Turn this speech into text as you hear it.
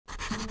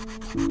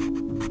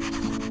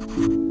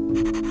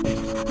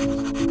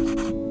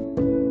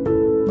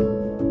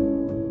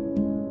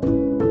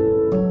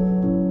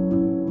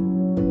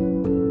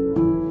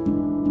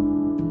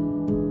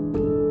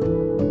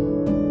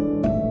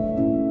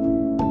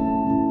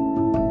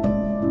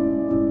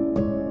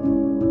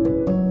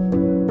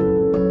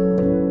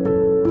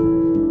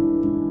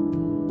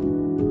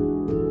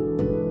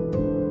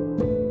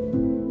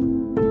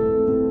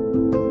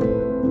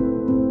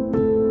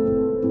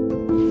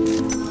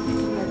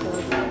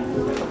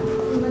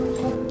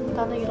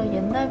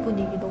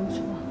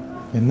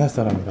옛날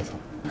사람이라서.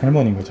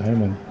 할머니인 거죠,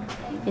 할머니.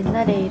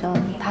 옛날에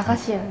이런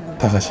다가시예요.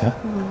 다가시야?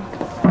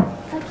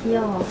 아,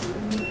 귀여워.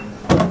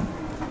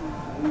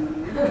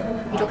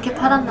 이렇게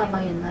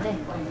팔았나봐 옛날에.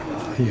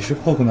 아, 이게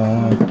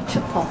슈퍼구나.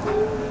 슈퍼.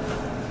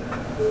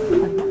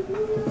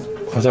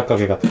 과자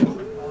가게 같은 거.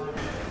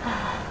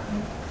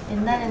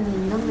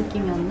 옛날에는 이런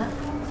느낌이었나?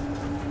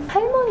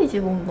 할머니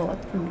집 온 거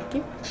같은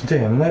느낌? 진짜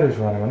옛날을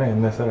좋아하는구나,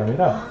 옛날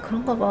사람이라. 아,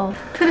 그런가 봐.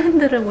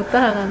 트렌드를 못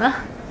따라가나?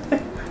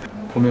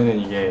 보면은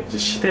이게 이제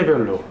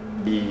시대별로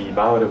이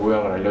마을의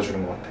모양을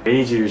알려주는 것 같아.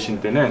 메이지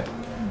유신 때는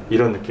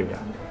이런 느낌이야.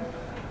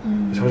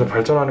 점점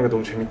발전하는 게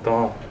너무 재밌다.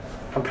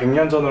 한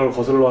 100년 전으로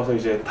거슬러 와서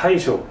이제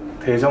타이쇼,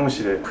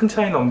 대정시대 큰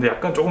차이는 없는데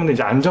약간 조금 더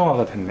이제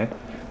안정화가 됐네.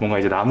 뭔가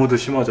이제 나무도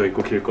심어져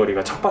있고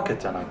길거리가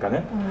척박했잖아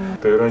아까는.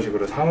 또 이런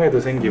식으로 상회도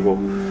생기고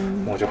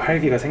뭐 이제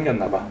활기가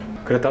생겼나 봐.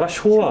 그랬다가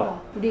쇼와.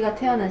 우리가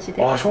태어난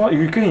시대. 아, 쇼와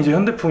이게 꽤 이제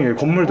현대풍이에요.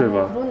 건물들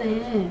봐.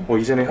 그러네.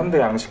 이제는 현대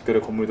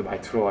양식들의 건물도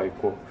많이 들어와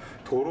있고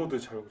도로도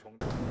잘.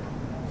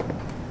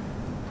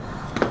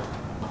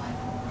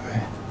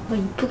 왜? 너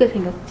이쁘게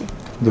생겼지?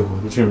 너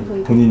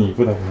요즘 본인이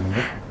이쁘다고 하는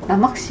거야?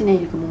 남학신에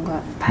이렇게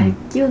뭔가 발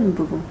끼우는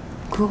부분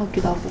그거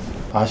같기도 하고.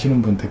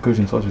 아시는 분 댓글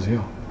좀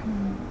써주세요.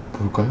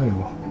 뭘까요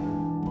이거?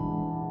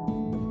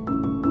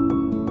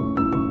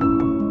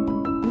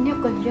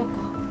 리어카.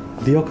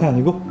 리어카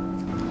아니고?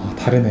 아,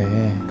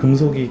 다르네.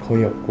 금속이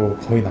거의 없고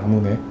거의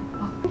나무네.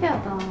 아,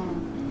 신기하다.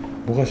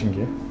 뭐가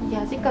신기해? 이게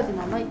아직까지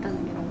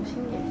남아있다는 게 너무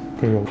신기해.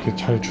 그래, 어떻게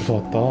잘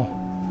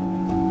주워왔다.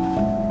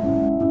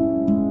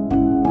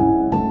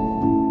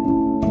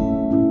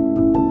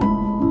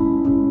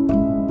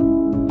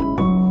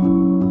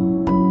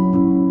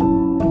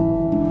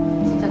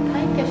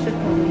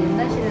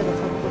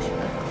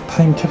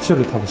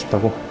 타임캡슐을 타고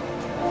싶다고?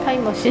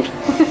 타임머신?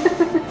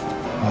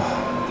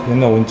 아,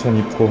 옛날 온천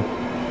입고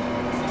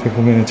저기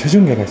보면은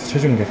체중계가 있어.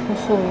 체중계.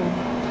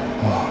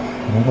 아,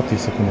 이런 것도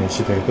있었구나 이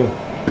시대에도.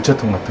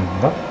 우체통 같은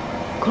건가?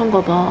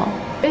 그런가 봐.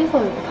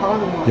 빼서 이렇게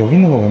박아놓은 거. 여기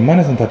있는 거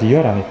웬만해선 다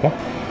리얼 아닐까?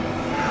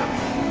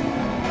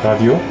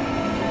 라디오?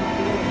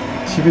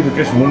 TV도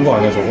꽤 좋은 거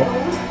아니야 저거?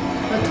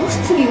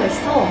 토스트기가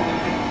있어.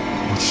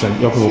 아,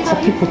 진짜 옆에 뭐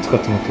커피포트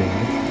같은 것도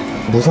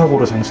있네.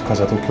 무사고로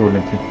장식하자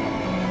도쿄올림픽.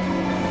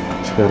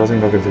 여러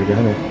생각을 들게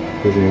하네.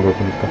 요즘 이걸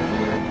보니까.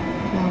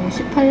 야,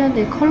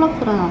 58년대에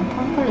컬러풀한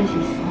팜플렛이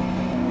있어.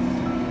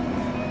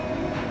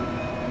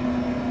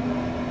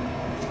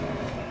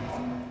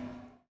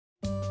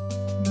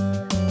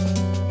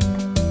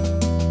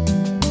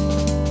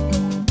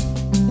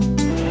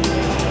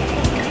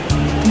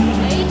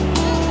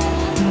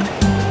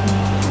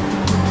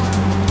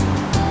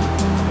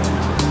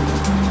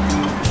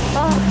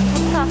 아,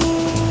 좋다.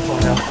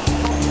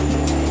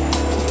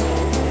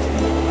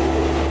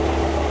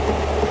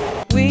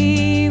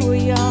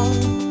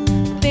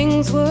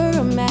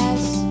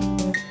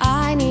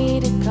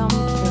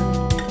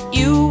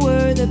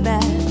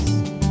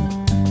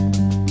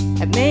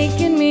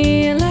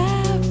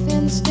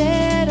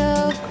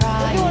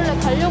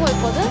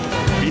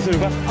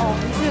 미술관?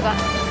 미술관.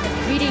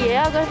 미리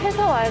예약을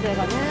해서 와야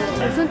되거든.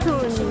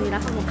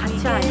 무슨투님이랑 한번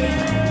같이 와야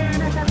돼.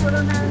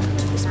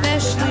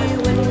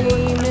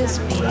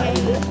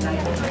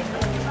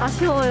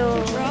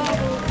 아쉬워요.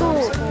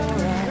 또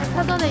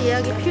사전에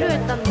예약이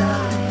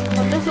필요했답니다.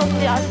 어쩔 수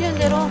없이 아쉬운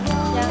대로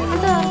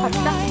그냥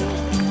찾아갑시다.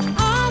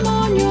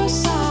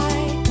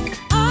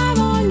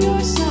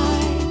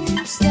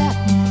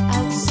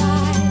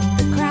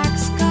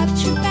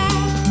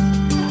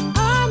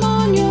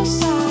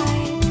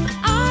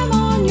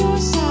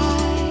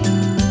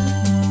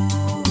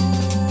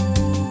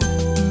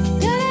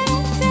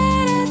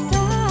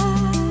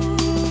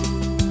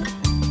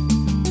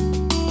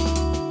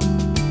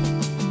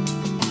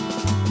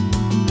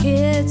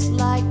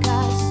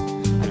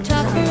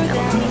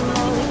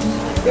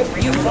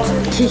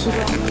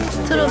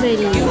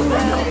 스트로베리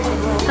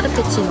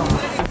푸라프치노.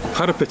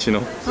 푸라프치노?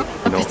 어?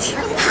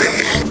 푸라프치노.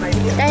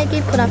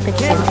 딸기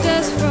푸라프치노.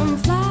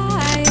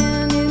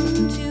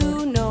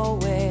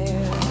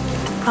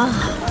 아,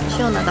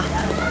 시원하다.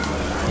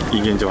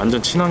 이게 이제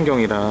완전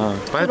친환경이라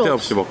빨대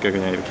없이 먹게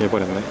그냥 이렇게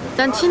해버렸네.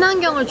 일단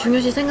친환경을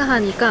중요시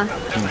생각하니까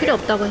필요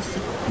없다고 했어.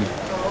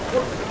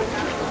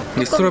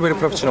 이 스트로베리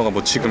푸라푸치노가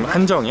뭐 지금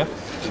한정이야?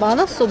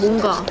 많았어.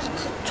 뭔가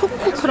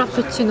초코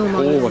프라푸치노 막.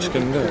 오,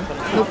 맛있겠는데.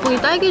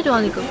 너뽕이 딸기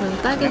좋아하니까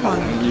그래서 딸기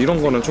좋아하네.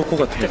 이런 거는 초코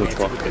같은 게 더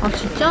좋아. 아,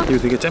 진짜? 이거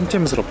되게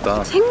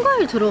잼잼스럽다.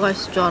 생과일 들어가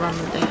있을 줄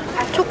알았는데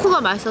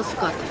초코가 맛있었을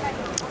것 같아.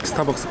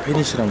 스타벅스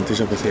팬이시라면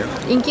드셔보세요.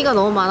 인기가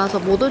너무 많아서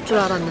못 올 줄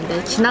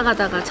알았는데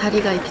지나가다가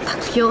자리가 이렇게 딱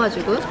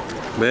비어가지고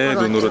내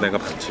눈으로 왔지. 내가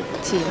봤지.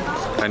 그치.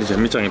 아니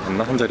잼미짱이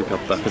봤나? 한 자리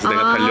비었다. 그래서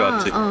내가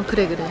달려왔지.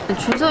 그래.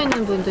 줄 서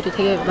있는 분들이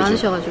되게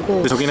많으셔가지고.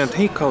 근데 저기는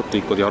테이크아웃도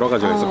있고 여러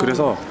가지가 있어.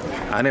 그래서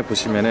안에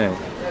보시면은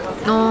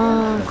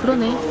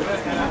그러네.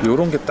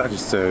 요런 게 딱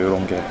있어요.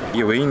 요런 게.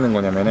 이게 왜 있는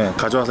거냐면은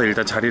가져와서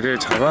일단 자리를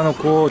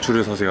잡아놓고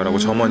줄을 서세요 라고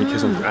점원이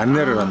계속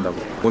안내를 한다고.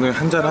 오늘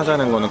한잔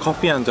하자는 거는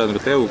커피 한 잔으로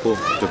때우고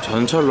좀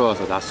전철로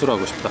와서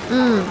낮술하고 싶다.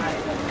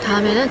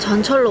 다음에는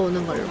전철로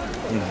오는 걸로.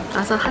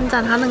 와서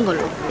한잔 하는 걸로.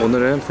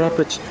 오늘은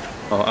푸라프치노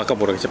아까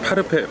뭐라 그랬지?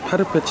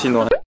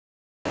 푸라프치노.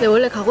 근데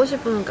원래 가고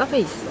싶은 카페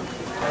있어.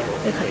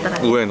 내가 갔다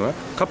갈게. 우에노야?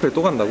 카페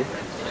또 간다고?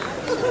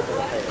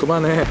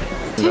 그만해.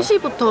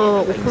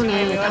 3시부터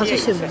오픈해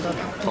 5시에 문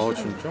닫아.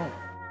 진짜?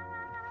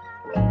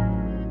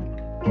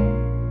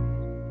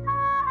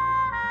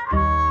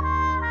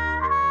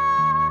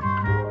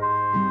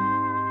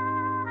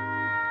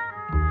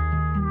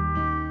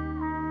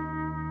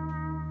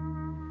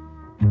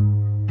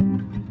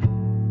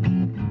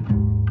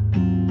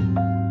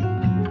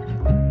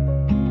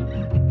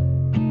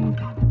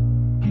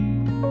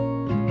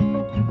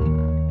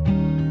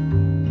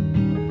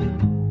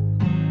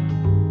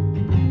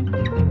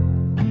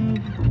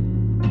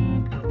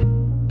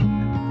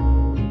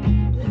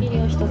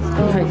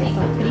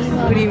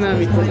 그림은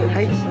밑에서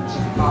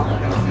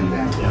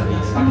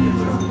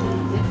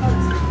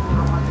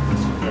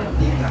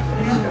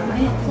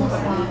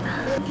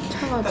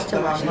차가 진짜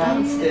맛있다.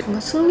 뭔가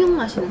숙육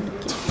마시는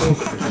느낌.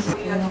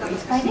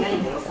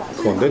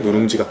 그건데?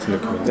 누룽지 같은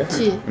느낌인데?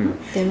 그치?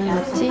 내면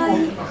맞지?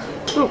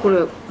 こ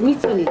れ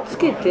蜜につ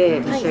けて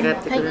召し上が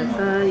ってくだ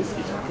さい。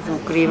その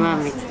クリームあ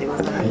んみつでご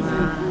ざい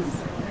ま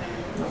す。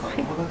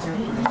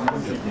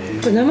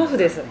これ生麩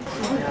です。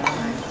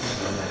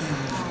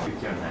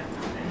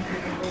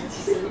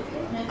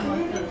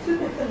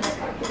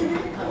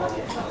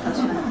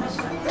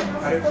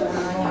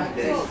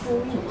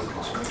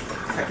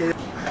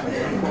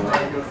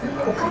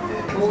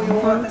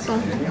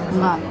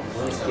 뭔가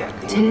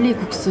젤리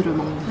국수를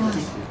먹는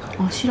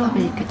느낌.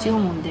 시럽에 이렇게 찍어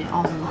먹는데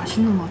너무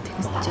맛있는 것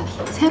같아.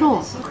 진짜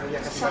새로워.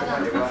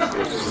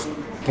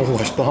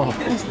 맛있다.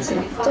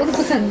 진짜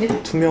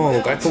쫀득한데?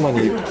 투명하고 깔끔한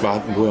이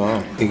맛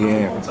뭐야.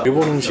 이게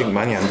일본 음식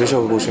많이 안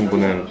드셔보신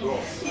분은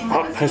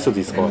할 수도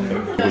있을 것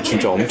같아요. 이거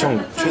진짜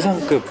엄청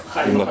최상급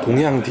뭔가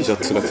동양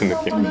디저트 같은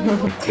느낌.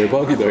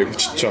 대박이다 이거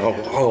진짜.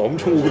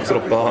 엄청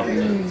고급스럽다.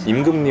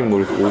 임금님 뭐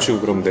이렇게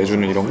오시고 그럼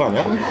내주는 이런 거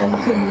아니야?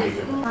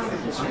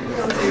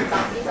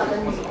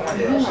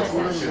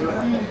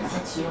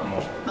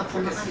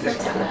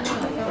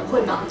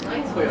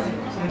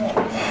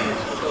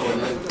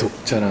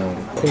 녹차랑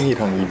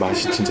콩이랑 이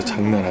맛이 진짜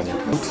장난 아니야.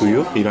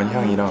 두유? 이런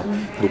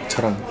향이랑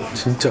녹차랑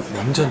진짜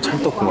완전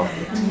찰떡궁합.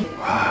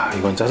 와,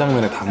 이건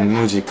짜장면의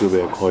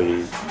단무지급의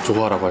거의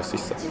조화라고 할 수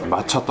있어.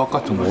 마차 떡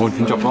같은 거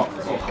진짜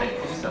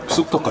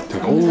쑥떡 같아.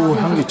 오,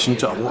 향기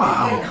진짜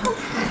와우.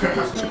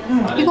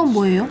 이건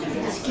뭐예요?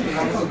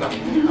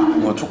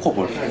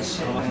 초코볼.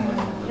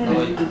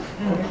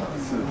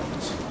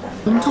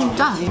 엄청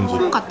짜.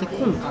 콩 같아,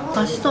 콩.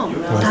 맛있어.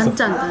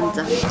 단짠.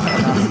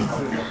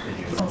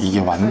 이게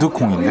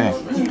완두콩인데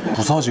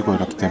부서지고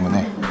이렇기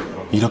때문에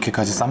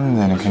이렇게까지 삶는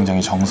데는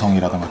굉장히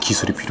정성이라든가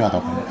기술이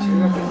필요하다고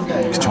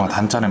합니다. 정말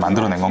단짠을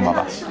만들어낸 건가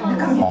봐.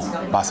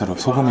 맛으로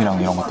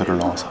소금이랑 이런 것들을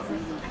넣어서.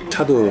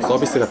 차도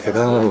서비스가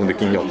대단하다고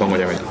느낀 게 어떤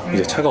거냐면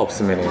이제 차가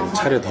없으면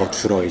차를 더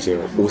주러 이제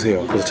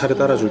오세요. 그래서 차를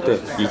따라줄 때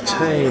이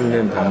차에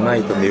있는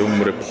남아있던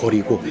내용물을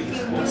버리고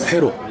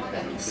새로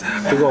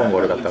싹 뜨거운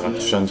거를 갖다가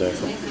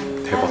주전자에서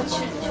대박.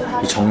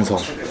 이 정성,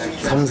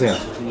 섬세함,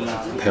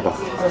 대박.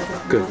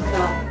 끝.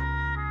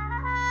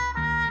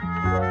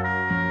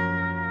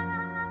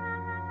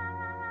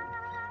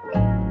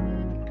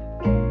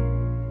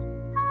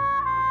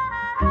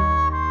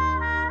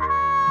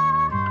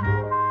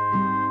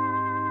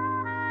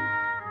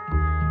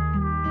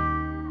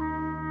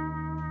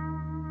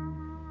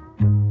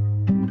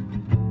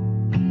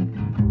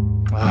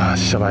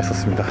 진짜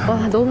맛있었습니다.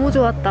 와, 너무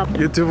좋았다.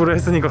 유튜브를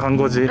했으니까 간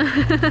거지.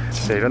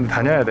 진짜 이런 데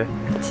다녀야 돼.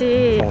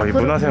 그치. 이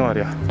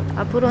문화생활이야.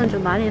 앞으로는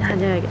좀 많이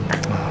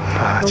다녀야겠다.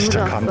 너무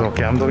진짜 좋았어.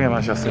 감동의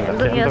맛이었습니다.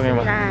 감동의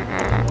맛.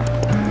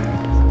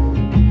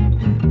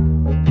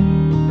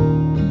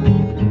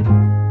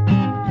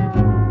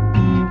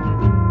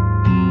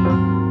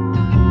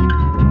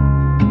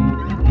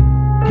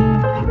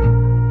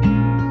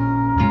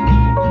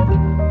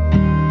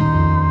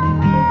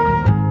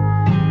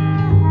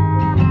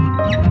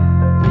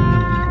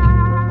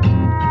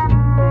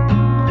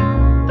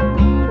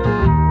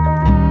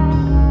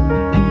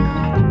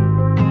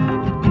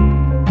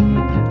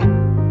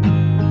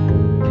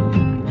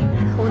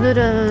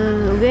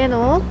 오늘은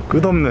우에노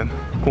끝없는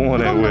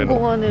공원에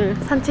공원을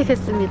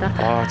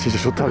산책했습니다. 진짜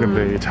좋다.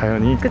 근데 이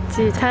자연이.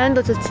 그치,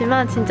 자연도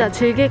좋지만 진짜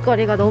즐길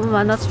거리가 너무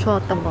많아서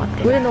좋았던 것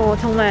같아. 우에노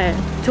정말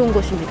좋은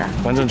곳입니다.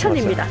 완전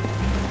추천입니다.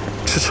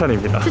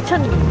 추천입니다.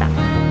 추천입니다.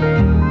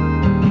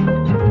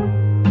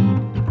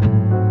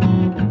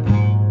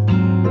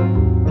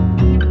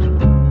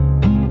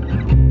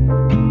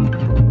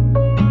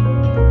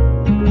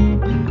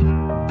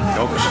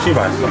 솔직히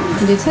맛있어.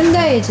 근데仙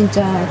台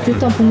진짜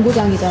교통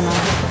본고장이잖아.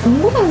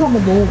 본고장에서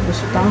한번 먹어보고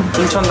싶다.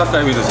 춘천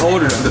닭갈비도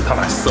서울 이런데 다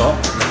맛있어.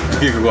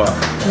 그게 그거야.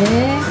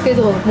 네,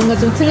 그래도 뭔가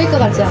좀 틀릴 것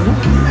같지 않아?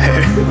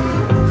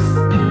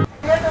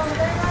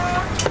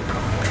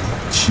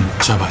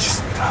 진짜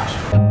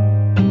맛있습니다.